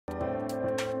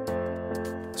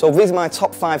So these are my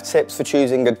top 5 tips for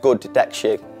choosing a good deck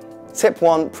shoe. Tip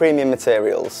 1, premium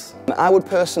materials. I would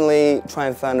personally try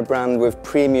and find a brand with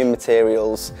premium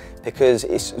materials because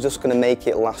it's just going to make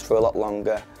it last for a lot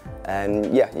longer.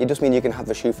 And yeah, it just means you can have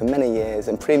the shoe for many years,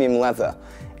 and premium leather,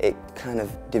 it kind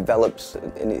of develops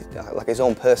like its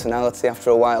own personality after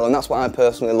a while, and that's what I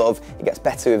personally love. It gets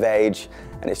better with age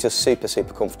and it's just super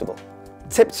comfortable.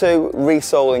 Tip 2,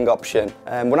 resoling option.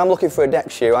 When I'm looking for a deck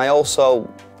shoe, I also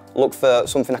look for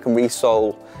something I can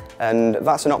resole, and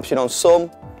that's an option on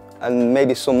some, and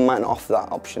maybe some might not offer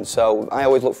that option. So I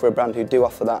always look for a brand who do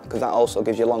offer that, because that also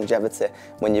gives you longevity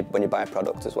when you buy a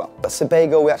product as well. At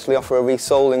Sebago, we actually offer a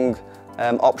resoling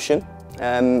option,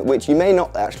 which you may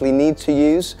not actually need to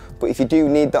use, but if you do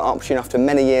need that option after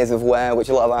many years of wear, which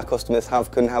a lot of our customers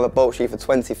can have a boat shoe for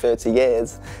 20, 30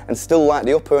 years and still like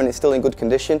the upper and it's still in good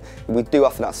condition, we do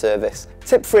offer that service.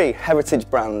 Tip 3, heritage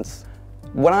brands.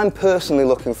 When I'm personally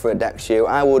looking for a deck shoe,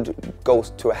 I would go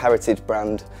to a heritage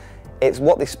brand. It's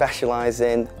what they specialise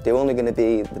in, they're only going to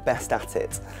be the best at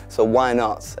it, so why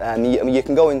not? You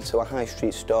can go into a high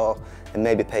street store and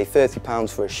maybe pay £30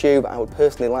 for a shoe, but I would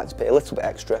personally like to pay a little bit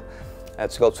extra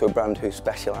to go to a brand who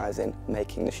specialise in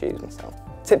making the shoes myself.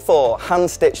 Tip 4,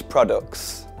 hand-stitched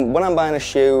products. When I'm buying a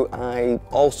shoe, I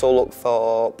also look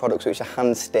for products which are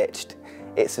hand-stitched.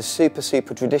 It's a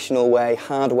super traditional way,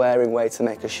 hard-wearing way to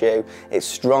make a shoe. It's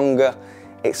stronger,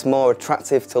 it's more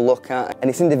attractive to look at, and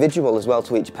it's individual as well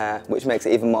to each pair, which makes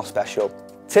it even more special.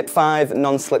 Tip 5,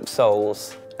 non-slip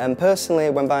soles. Personally,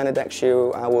 when buying a deck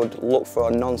shoe, I would look for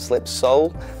a non-slip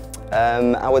sole.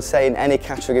 I would say in any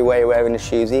category where you're wearing the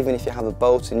shoes, even if you have a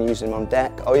boat and using them on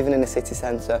deck, or even in a city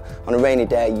centre, on a rainy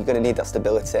day, you're going to need that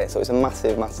stability. So it's a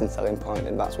massive selling point,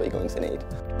 and that's what you're going to need.